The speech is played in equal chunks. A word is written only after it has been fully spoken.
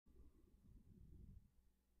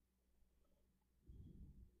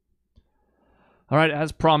All right,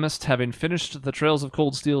 as promised, having finished the Trails of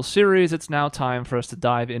Cold Steel series, it's now time for us to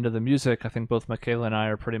dive into the music. I think both Michaela and I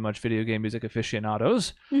are pretty much video game music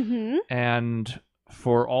aficionados. Mm-hmm. And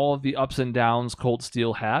for all of the ups and downs Cold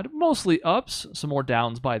Steel had, mostly ups, some more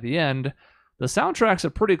downs by the end, the soundtrack's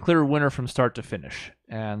a pretty clear winner from start to finish.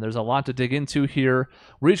 And there's a lot to dig into here.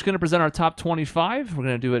 We're each going to present our top 25. We're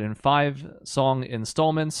going to do it in 5-song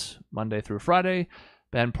installments, Monday through Friday.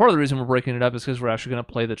 And part of the reason we're breaking it up is because we're actually going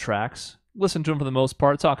to play the tracks, listen to them for the most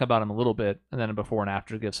part, talk about them a little bit, and then a before and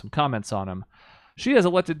after give some comments on them. She has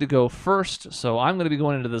elected to go first, so I'm going to be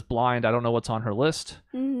going into this blind. I don't know what's on her list.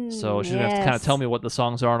 So she's going to have to kind of tell me what the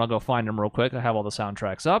songs are, and I'll go find them real quick. I have all the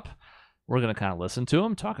soundtracks up. We're going to kind of listen to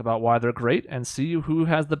them, talk about why they're great, and see who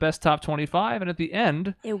has the best top 25. And at the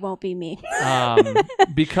end... It won't be me.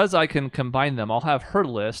 Because I can combine them, I'll have her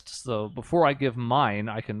list. So before I give mine,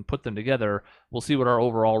 I can put them together. We'll see what our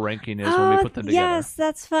overall ranking is when we put them together. Yes,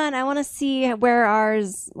 that's fun. I want to see where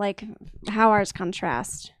ours, how ours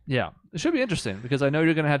contrast. Yeah, it should be interesting because I know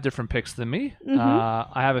you're going to have different picks than me. Mm-hmm.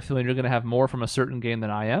 I have a feeling you're going to have more from a certain game than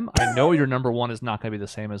I am. I know your number one is not going to be the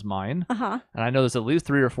same as mine. Uh-huh. And I know there's at least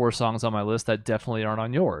 3 or 4 songs on my list that definitely aren't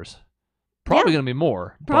on yours. Probably going to be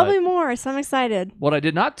more. Probably more, so I'm excited. What I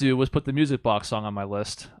did not do was put the Music Box song on my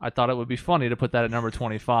list. I thought it would be funny to put that at number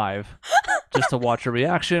 25 just to watch a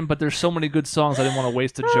reaction, but there's so many good songs I didn't want to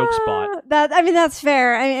waste a joke spot. That's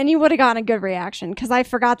fair. And you would have gotten a good reaction because I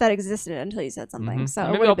forgot that existed until you said something. Mm-hmm.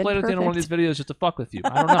 So maybe I'll play it at the end of one of these videos just to fuck with you. I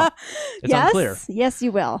don't know. It's unclear. Yes,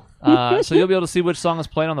 you will. So you'll be able to see which song is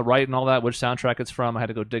playing on the right and all that, which soundtrack it's from. I had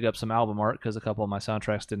to go dig up some album art because a couple of my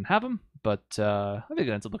soundtracks didn't have them, but I think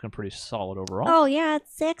it ends up looking pretty solid overall. Oh, yeah,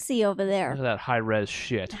 it's sexy over there. Look at that high-res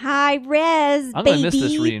shit. High-res, I'm going to miss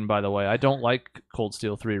this Rean, by the way. I don't like Cold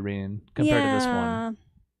Steel 3 Rean compared to this one.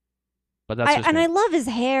 But that's just me. I love his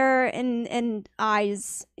hair and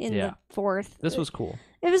eyes in the 4th. This was cool.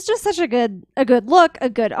 It was just such a good look, a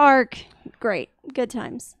good arc. Great. Good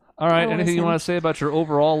times. All right. Anything you want to say about your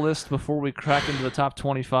overall list before we crack into the top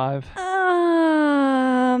 25?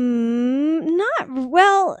 Not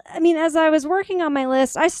well. I mean, as I was working on my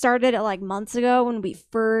list, I started it months ago when we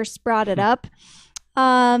first brought it up.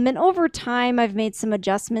 And over time, I've made some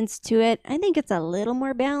adjustments to it. I think it's a little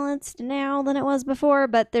more balanced now than it was before,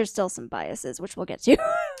 but there's still some biases, which we'll get to.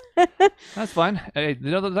 That's fine. Hey,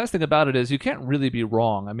 the nice thing about it is you can't really be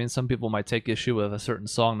wrong. I mean, some people might take issue with a certain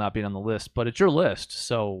song not being on the list, but it's your list,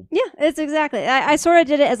 so... Yeah, it's exactly. I sort of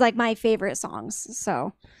did it as my favorite songs,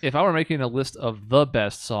 so... If I were making a list of the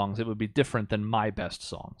best songs, it would be different than my best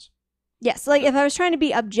songs. Yes, if I was trying to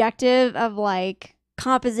be objective of,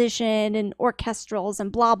 composition and orchestrals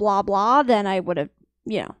and blah, blah, blah, then I would have,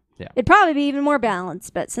 it'd probably be even more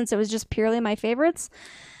balanced, but since it was just purely my favorites...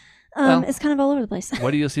 it's kind of all over the place. What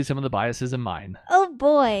do you see some of the biases in mine? Oh,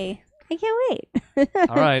 boy. I can't wait.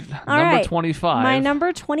 All right. Number 25. My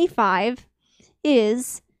number 25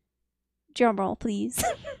 is... Drum roll, please.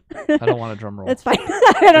 I don't want a drum roll. It's fine.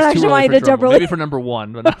 I don't actually want you to drum roll. Maybe for number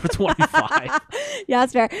 1, but not for 25. Yeah,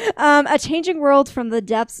 that's fair. A Changing World from the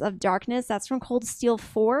Depths of Darkness. That's from Cold Steel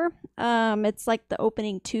 4. It's the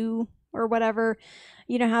opening 2 or whatever.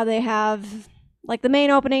 You know how they have... the main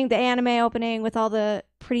opening, the anime opening with all the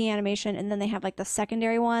pretty animation, and then they have the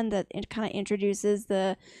secondary one that it kind of introduces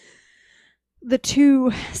the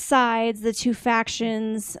 2 sides, the 2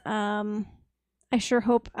 factions. I sure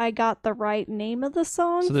hope I got the right name of the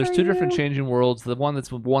song. So there's 2 different Changing Worlds. The one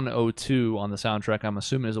that's 102 on the soundtrack, I'm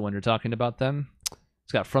assuming, is the one you're talking about then.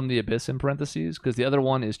 It's got From the Abyss in parentheses, because the other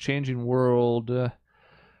one is Changing World...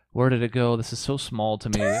 Where did it go? This is so small to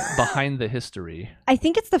me. Behind the History. I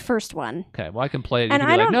think it's the first one. Okay, well, I can play it. You and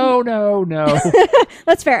can be no.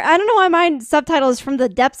 That's fair. I don't know why my subtitle is From the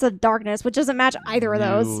Depths of Darkness, which doesn't match either of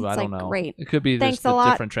those. It's I don't know. Great. It could be just the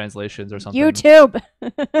different translations or something. YouTube.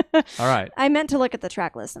 All right. I meant to look at the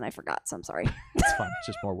track list and I forgot, so I'm sorry. It's fine. It's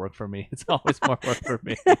just more work for me. It's always more work for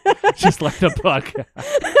me. Just like the podcast.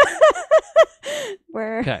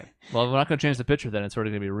 Okay. Well, we're not going to change the picture then. It's already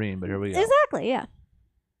going to be Rean, but here we go. Exactly, yeah.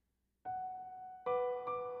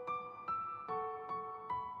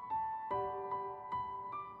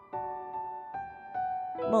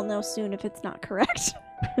 We'll know soon if it's not correct.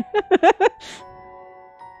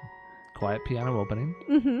 Quiet piano opening.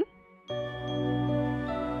 Mm-hmm.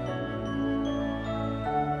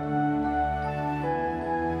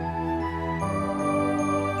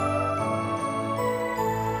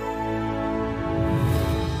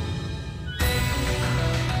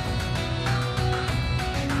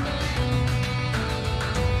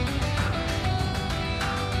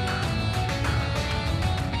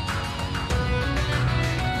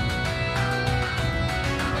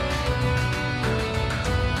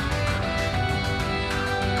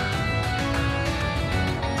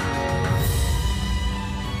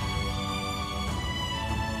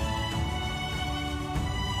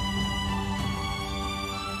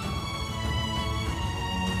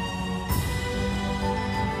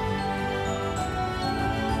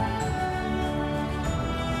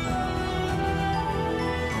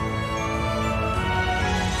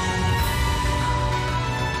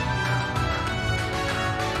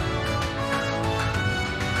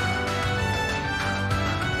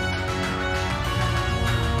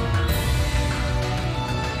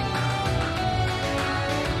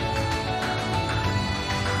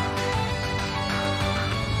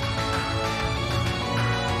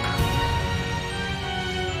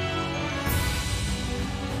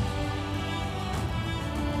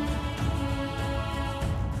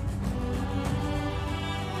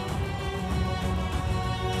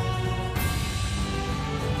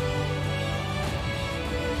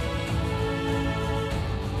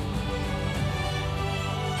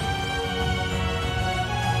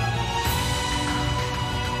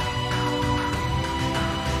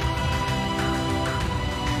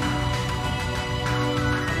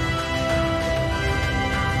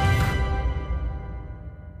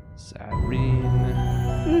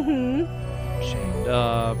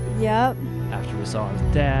 saw his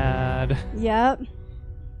dad. Yep.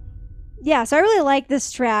 Yeah, so I really like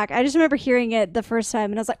this track. I just remember hearing it the first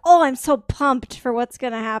time, and I was like, oh, I'm so pumped for what's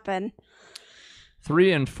going to happen.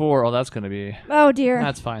 3 and 4. Oh, that's going to be... Oh, dear.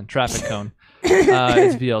 That's fine. Traffic cone.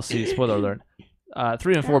 It's VLC. Spoiler alert.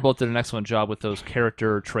 3 and 4 both did an excellent job with those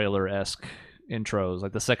character trailer-esque intros,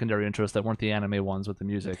 like the secondary intros that weren't the anime ones with the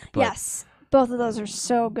music. But yes. Both of those are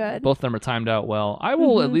so good. both of them are timed out well. I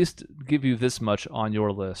will at least give you this much on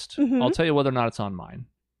your list. I'll tell you whether or not it's on mine.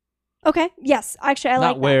 Okay. Yes. Actually, I like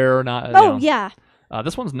Not where, not... Oh, yeah.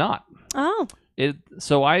 This one's not. Oh.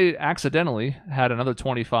 So I accidentally had another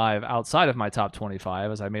 25 outside of my top 25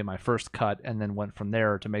 as I made my first cut and then went from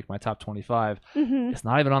there to make my top 25. It's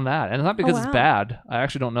not even on that. And it's not because it's bad. I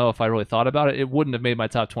actually don't know if I really thought about it. It wouldn't have made my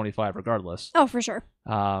top 25 regardless. Oh, for sure.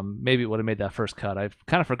 Maybe it would have made that first cut. I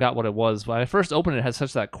kind of forgot what it was. When I first opened it, it had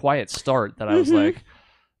such that quiet start that I was like,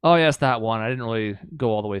 oh, yes, that one. I didn't really go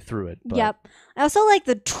all the way through it. But. Yep. I also like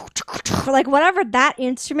the like whatever that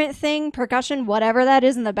instrument thing, percussion, whatever that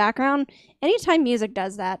is in the background. Anytime music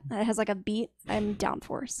does that, it has like a beat, I'm down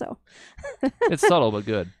for. So it's subtle but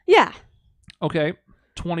good. Yeah. Okay.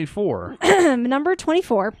 24. Number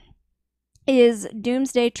 24 is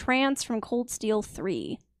Doomsday Trance from Cold Steel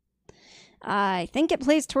 3. I think it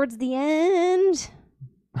plays towards the end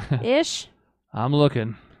ish. I'm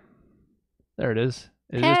looking. There it is.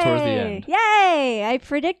 It is towards the end. Yay! I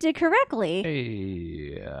predicted correctly.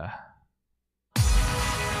 Hey.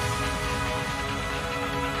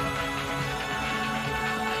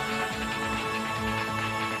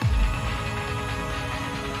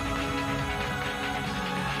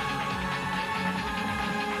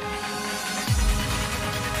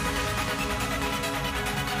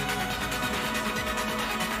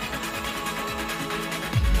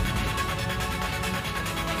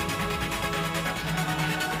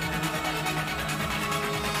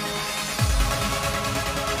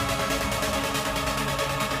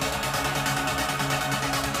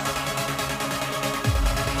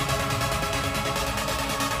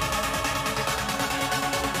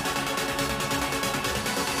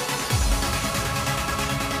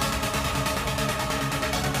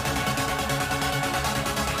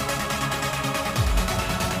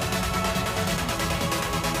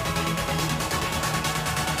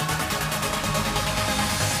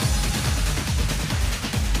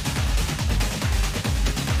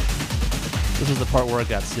 This is the part where it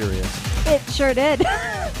got serious. It sure did.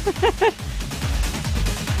 I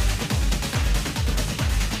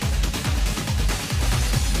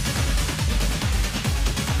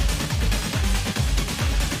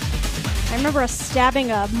remember us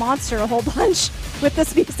stabbing a monster a whole bunch with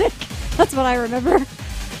this music. That's what I remember.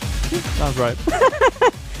 Sounds right.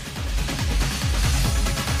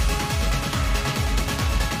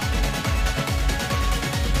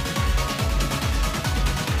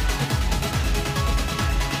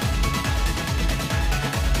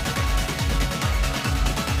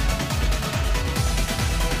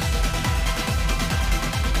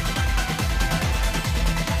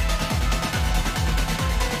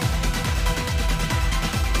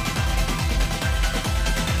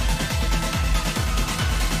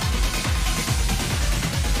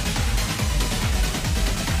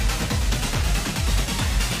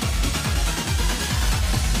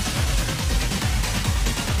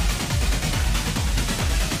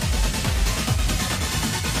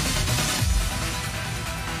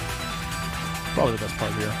 Probably the best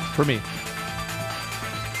part here for me.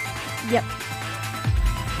 Yep.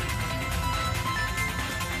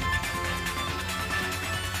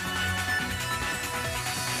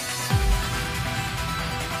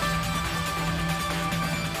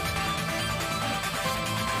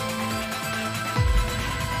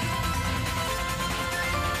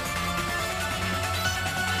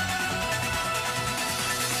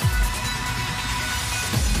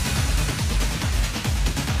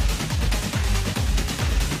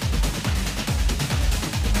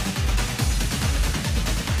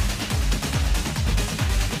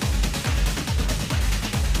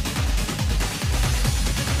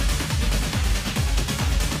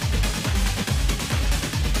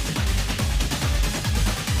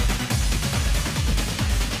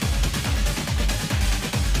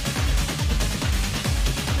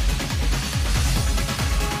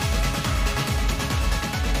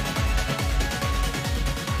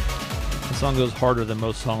 The song goes harder than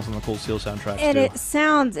most songs on the Cold Steel soundtrack. And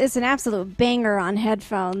it's an absolute banger on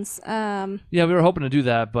headphones. Yeah, we were hoping to do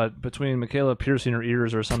that, but between Michaela piercing her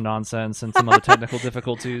ears or some nonsense and some other technical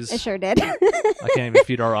difficulties, it sure did. I can't even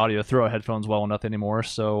feed our audio through our headphones well enough anymore.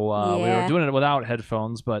 So we were doing it without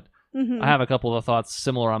headphones, but Mm-hmm. I have a couple of thoughts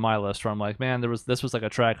similar on my list where I'm like, man, this was like a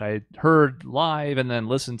track I heard live and then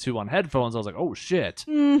listened to on headphones. I was like, oh shit.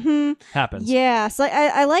 Mm-hmm. Happens. Yeah, so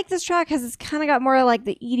I like this track because it's kind of got more like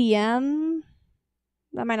the EDM.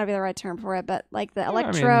 That might not be the right term for it, but like the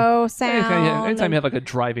electro sound. Anytime you have like a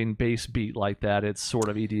driving bass beat like that, it's sort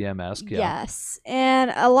of EDM-esque. Yeah. Yes.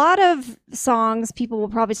 And a lot of songs people will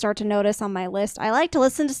probably start to notice on my list. I like to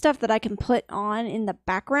listen to stuff that I can put on in the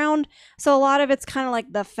background. So a lot of it's kind of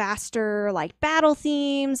like the faster, like battle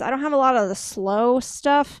themes. I don't have a lot of the slow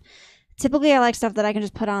stuff. Typically, I like stuff that I can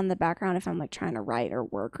just put on in the background if I'm like trying to write or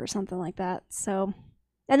work or something like that. So...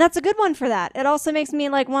 And that's a good one for that. It also makes me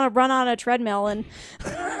like want to run on a treadmill and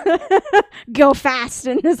go fast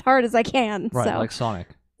and as hard as I can. Right, so. like Sonic.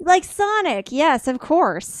 Like Sonic, yes, of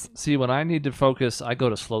course. See, when I need to focus, I go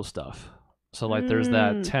to slow stuff. So like there's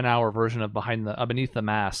that 10-hour version of Beneath the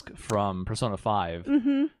Mask from Persona 5.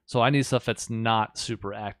 Mm-hmm. So I need stuff that's not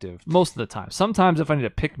super active most of the time. Sometimes if I need to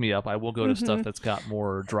pick me up, I will go to stuff that's got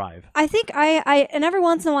more drive. I think I and every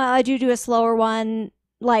once in a while I do a slower one,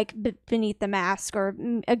 like Beneath the Mask or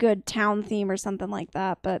a good town theme or something like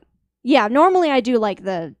that. But yeah, normally I do like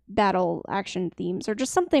the battle action themes or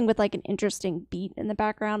just something with like an interesting beat in the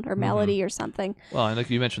background or melody or something. Well, and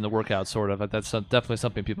like you mentioned, the workout sort of. That's definitely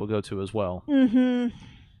something people go to as well. Mm-hmm.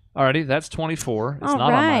 Alrighty, that's 24. It's All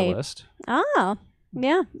not on my right. list. Oh,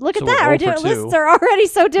 yeah. Look So at that. we're Our 0 for 2. lists are already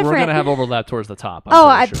so different. We're going to have overlap towards the top.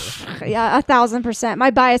 I'm pretty sure. Yeah, 1,000%.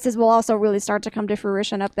 My biases will also really start to come to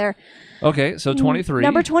fruition up there. Okay, so 23.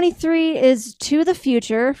 Number 23 is To the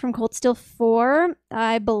Future from Cold Steel 4.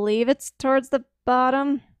 I believe it's towards the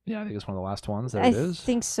bottom. Yeah, I think it's one of the last ones. There it is. I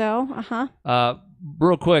think so. Uh-huh.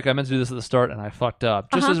 Real quick, I meant to do this at the start and I fucked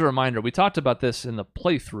up. Just as a reminder, we talked about this in the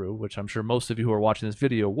playthrough, which I'm sure most of you who are watching this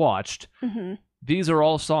video watched. Mm-hmm. These are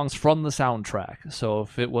all songs from the soundtrack. So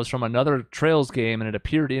if it was from another Trails game and it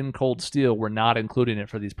appeared in Cold Steel, we're not including it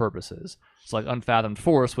for these purposes. It's like Unfathomed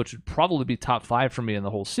Force, which would probably be top 5 for me in the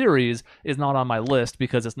whole series, is not on my list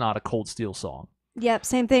because it's not a Cold Steel song. Yep,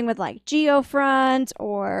 same thing with like Geofront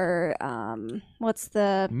or what's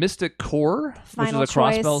the Mystic Core, Final which is a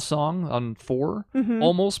choice. Crossbell song on 4,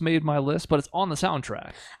 almost made my list, but it's on the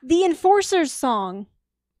soundtrack. The Enforcers song.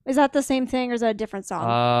 Is that the same thing or is that a different song?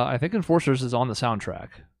 I think Enforcers is on the soundtrack.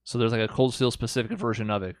 So there's like a Cold Steel specific version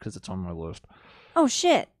of it because it's on my list. Oh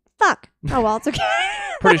shit. Fuck. Oh well, it's okay.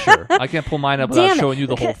 Pretty sure. I can't pull mine up without showing you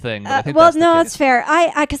the whole thing. But I think that's the case. It's fair.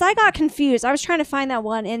 Because I got confused. I was trying to find that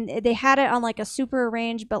one, and they had it on like a super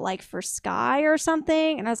arrange, but like for Sky or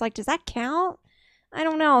something. And I was like, does that count? I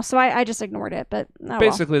don't know. So I just ignored it. But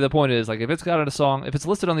basically, the point is like if it's got a song, if it's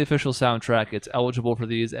listed on the official soundtrack, it's eligible for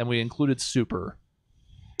these, and we included Super.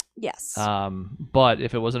 Yes. But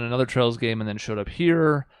if it was in another Trails game and then showed up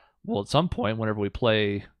here, well, at some point, whenever we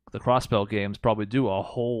play the Crossbell games, probably do a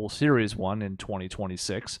whole series one in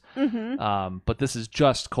 2026. But this is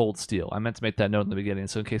just Cold Steel. I meant to make that note in the beginning,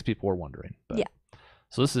 so in case people were wondering. But, yeah.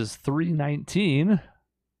 So this is 319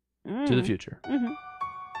 To the Future.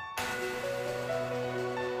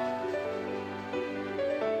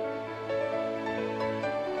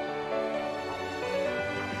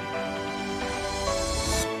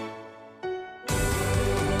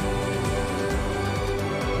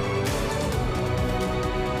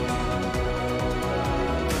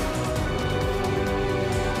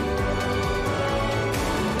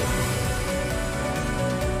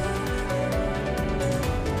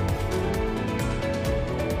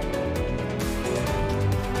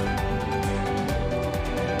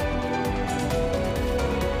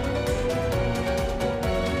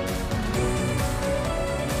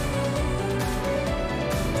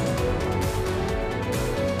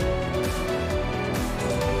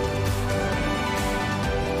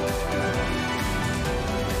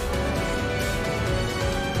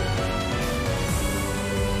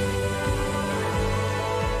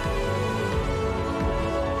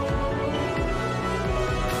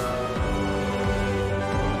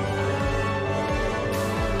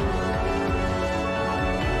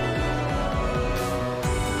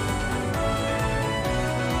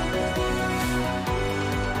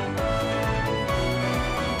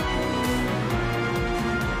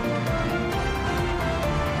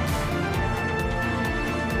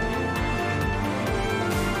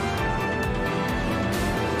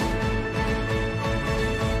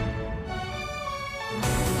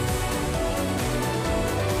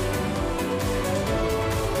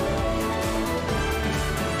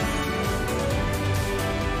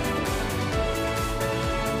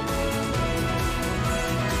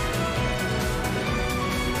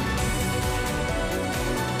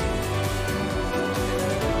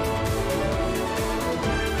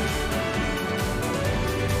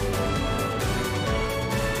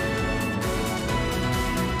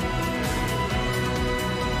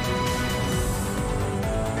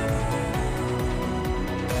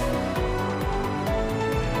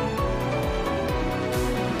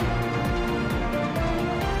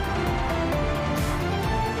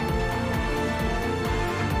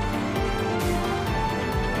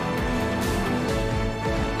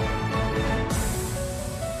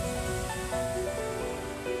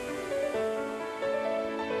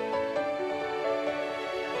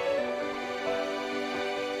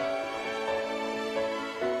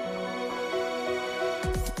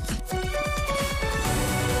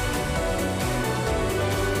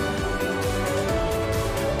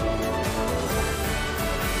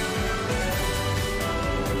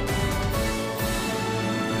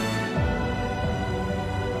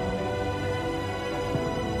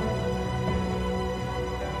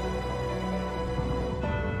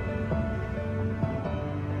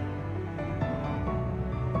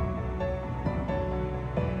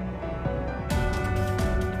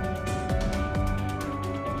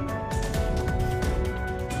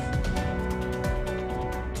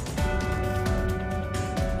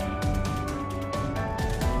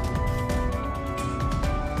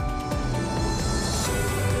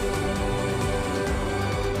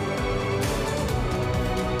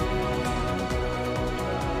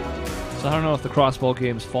 So I don't know if the Crossbell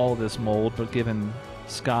games follow this mold, but given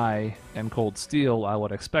Sky and Cold Steel, I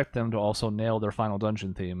would expect them to also nail their final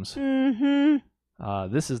dungeon themes. Mm-hmm.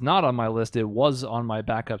 This is not on my list. It was on my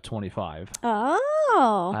backup 25.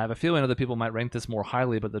 Oh. I have a feeling other people might rank this more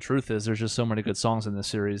highly, but the truth is there's just so many good songs in this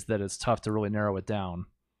series that it's tough to really narrow it down.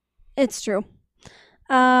 It's true.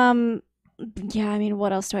 Yeah, I mean,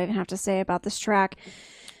 what else do I even have to say about this track?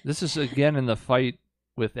 This is, again, in the fight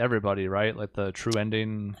with everybody, right? Like the true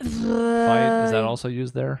ending fight. Is that also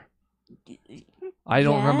used there? I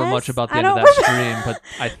don't remember much about the end of that stream, but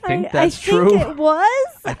I think that's true. I think it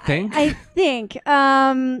was. I think. I think.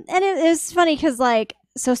 And it was funny because, like,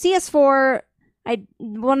 so CS4,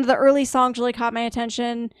 one of the early songs really caught my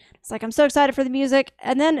attention. It's like, I'm so excited for the music.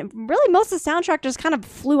 And then really most of the soundtrack just kind of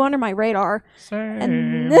flew under my radar.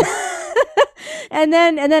 Same. And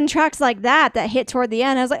then tracks like that hit toward the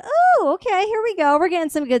end, I was like, oh, okay, here we go. We're getting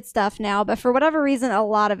some good stuff now. But for whatever reason, a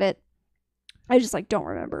lot of it, I just like don't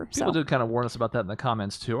remember. People did kind of warn us about that in the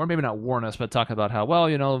comments too, or maybe not warn us, but talk about how, well,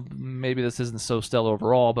 you know, maybe this isn't so stellar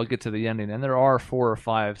overall, but get to the ending. And there are 4 or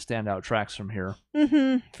 5 standout tracks from here.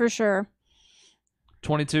 Mm-hmm, for sure.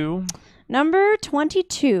 22. Number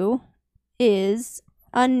 22 is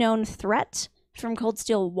Unknown Threat from Cold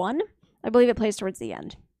Steel 1. I believe it plays towards the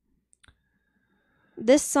end.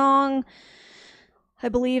 This song, I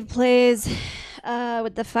believe, plays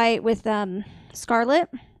with the fight with Scarlet.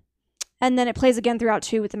 And then it plays again throughout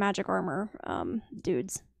 2 with the magic armor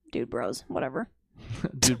dude bros, whatever.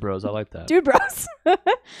 Dude bros, I like that. Dude bros.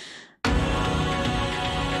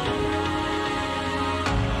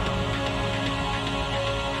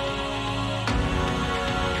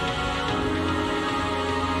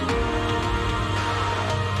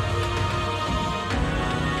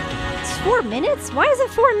 It's 4 minutes? Why is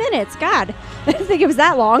it 4 minutes? God, I didn't think it was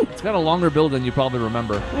that long. It's got a longer build than you probably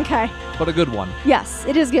remember. Okay. But a good one. Yes,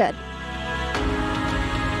 it is good.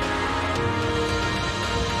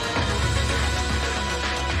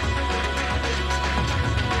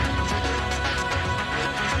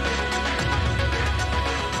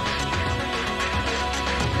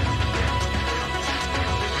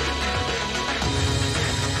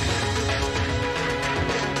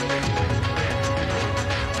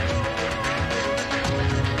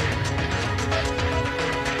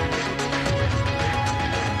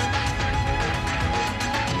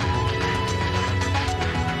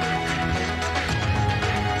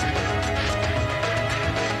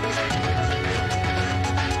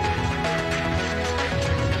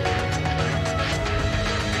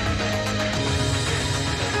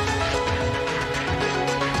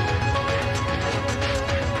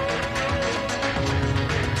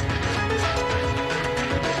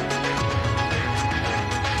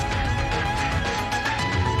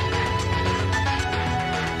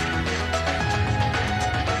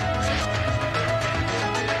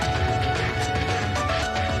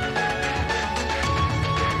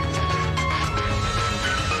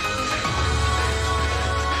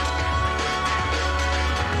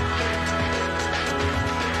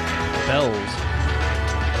 Bells.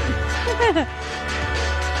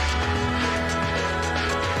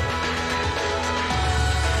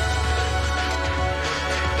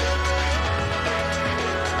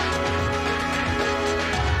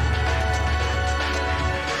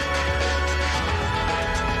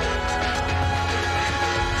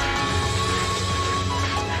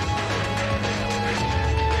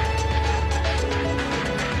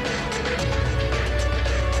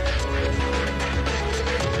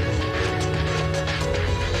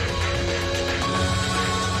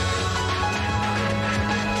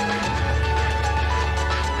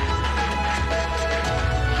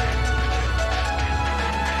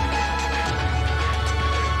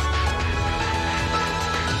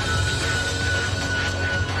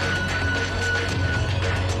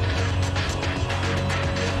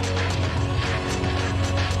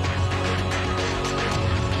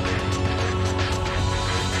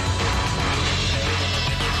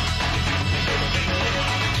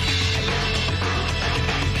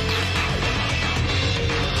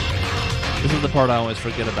 This is the part I always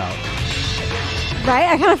forget about. Right?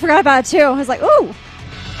 I kind of forgot about it too. I was like, ooh.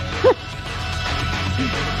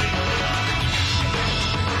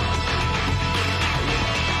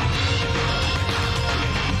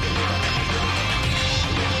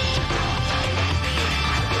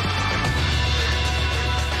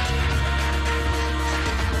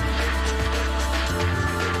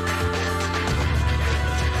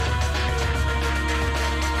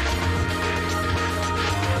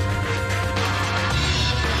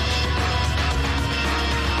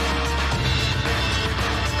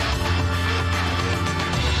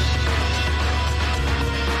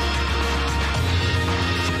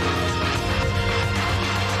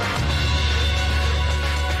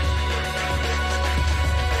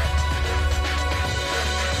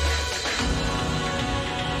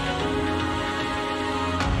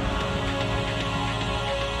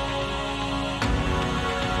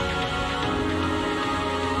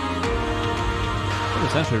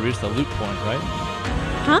 essentially reached the loop point, right?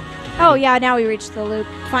 Huh? Oh, yeah, now we reached the loop,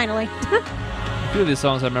 finally. A few of these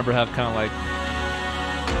songs I remember have kind of like,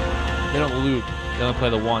 they don't loop, they only play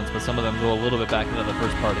the once, but some of them go a little bit back into the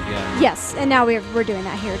first part again. Yes, and now we're doing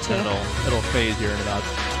that here, too. And it'll fade here in about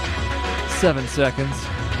 7 seconds.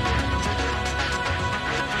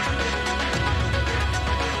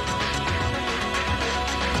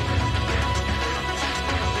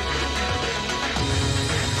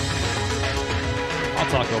 I'll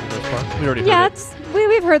talk over this part. We already heard it.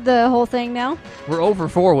 We've heard the whole thing now. We're over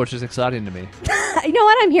 4, which is exciting to me. You know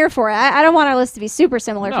what? I'm here for it. I don't want our list to be super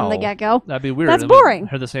similar from the get-go. That'd be weird. That's boring. We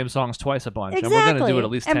heard the same songs twice a bunch. Exactly. And we're going to do it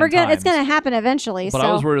at least 10 times. It's going to happen eventually. But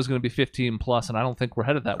I was worried it was going to be 15 plus, and I don't think we're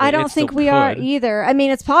headed that way. I don't think we are either. I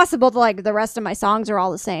mean, it's possible that like the rest of my songs are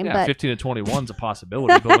all the same. Yeah, but 15 to 21 is a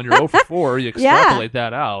possibility. But when you're over 4, you extrapolate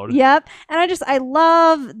that out. Yep. And I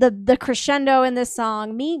love the crescendo in this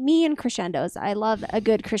song. Me and crescendos. I love a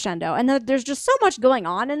good crescendo. And there's just so much going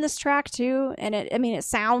on in this track too. And it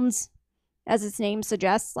sounds, as its name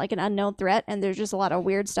suggests, like an unknown threat, and there's just a lot of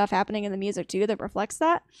weird stuff happening in the music too that reflects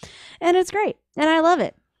that, and it's great, and I love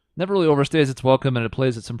it. Never really overstays its welcome, and it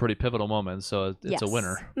plays at some pretty pivotal moments, so it's a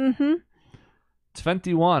winner.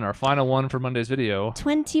 21, our final one for Monday's video.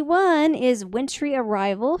 21 is Wintry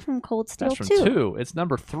Arrival from Cold Steel 2. That's from 2. It's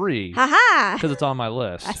number 3. Haha! Because it's on my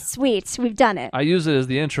list. Sweet, we've done it. I use it as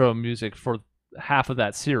the intro music for half of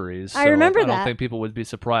that series. So I remember that. I don't think people would be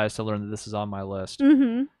surprised to learn that this is on my list.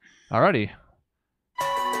 Mm-hmm. Alrighty.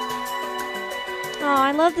 Oh,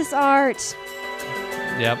 I love this art.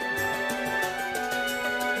 Yep.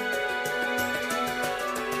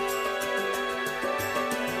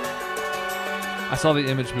 I saw the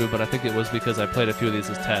image move, but I think it was because I played a few of these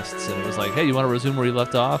as tests, and it was like, hey, you want to resume where you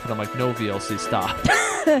left off? And I'm like, no, VLC, stop.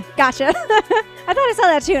 Gotcha. I thought I saw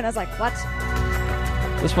that too, and I was like, what?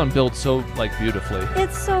 This one builds so, like, beautifully.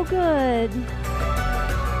 It's so good.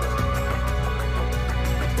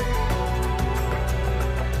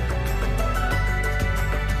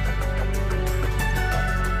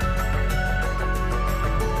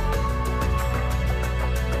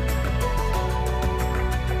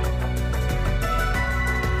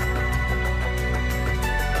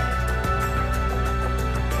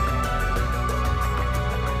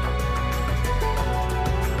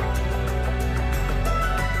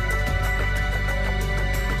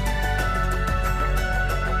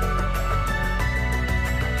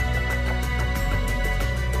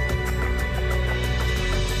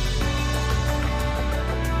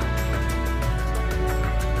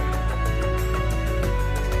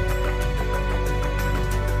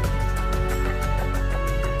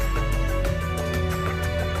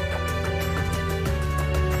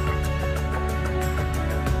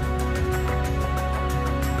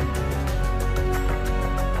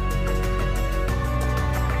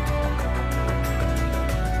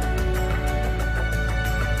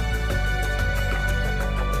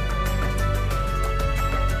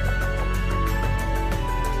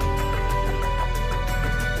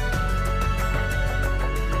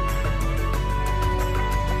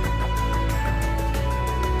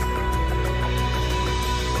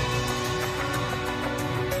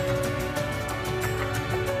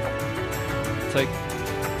 It's like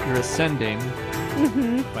you're ascending.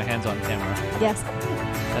 My hand's on camera. Yes.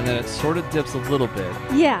 And then it sort of dips a little bit.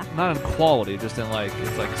 Yeah. Not in quality, just in like,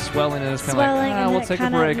 it's like swelling and it's kind of like, and we'll take a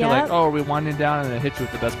break. Yep. And like, oh, are we winding down? And it hits you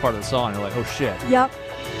with the best part of the song. You're like, oh shit. Yep.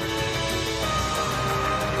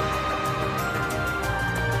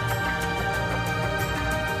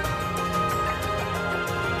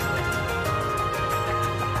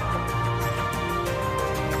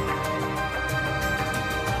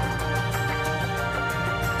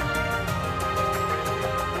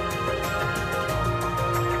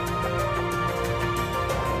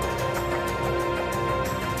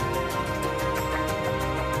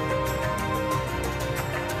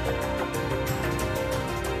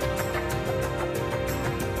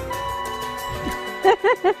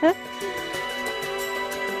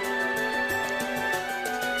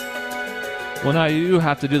 Well, now you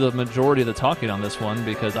have to do the majority of the talking on this one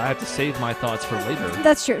because I have to save my thoughts for later.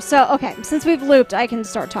 That's true. So, okay, since we've looped, I can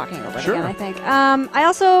start talking over it again, I think. I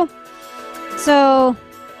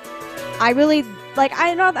really, like,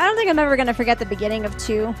 I don't think I'm ever going to forget the beginning of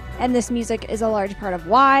 2, and this music is a large part of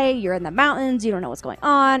why. You're in the mountains, you don't know what's going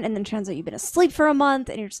on, and then turns out you've been asleep for a month,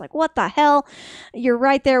 and you're just like, what the hell? You're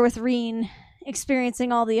right there with Rean,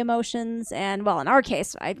 experiencing all the emotions, and well, in our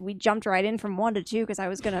case, we jumped right in from 1 to 2 because I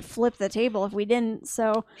was gonna flip the table if we didn't.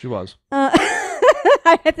 So she was.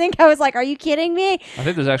 I think I was like, "Are you kidding me?" I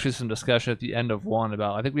think there's actually some discussion at the end of 1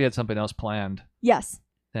 about. I think we had something else planned. Yes.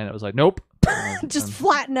 And it was like, nope, Just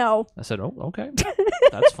flat no. I said, oh, okay.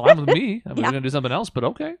 That's fine with me. I mean, Yeah. we're going to do something else, but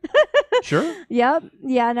okay. Sure. Yep.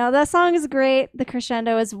 Yeah, no, that song is great. The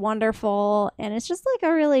crescendo is wonderful. And it's just like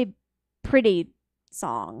a really pretty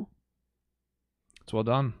song. It's well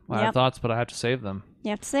done. I Yep. have thoughts, but I have to save them. You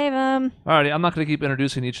have to save them. Alrighty, I'm not going to keep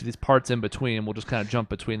introducing each of these parts in between. We'll just kind of jump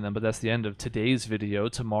between them, but that's the end of today's video.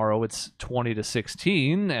 Tomorrow it's 20 to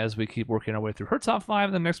 16 as we keep working our way through her top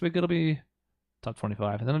 5. Then next week it'll be top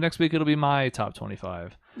 25. And then the next week it'll be my top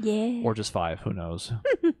 25. Yeah. Or just 5. Who knows?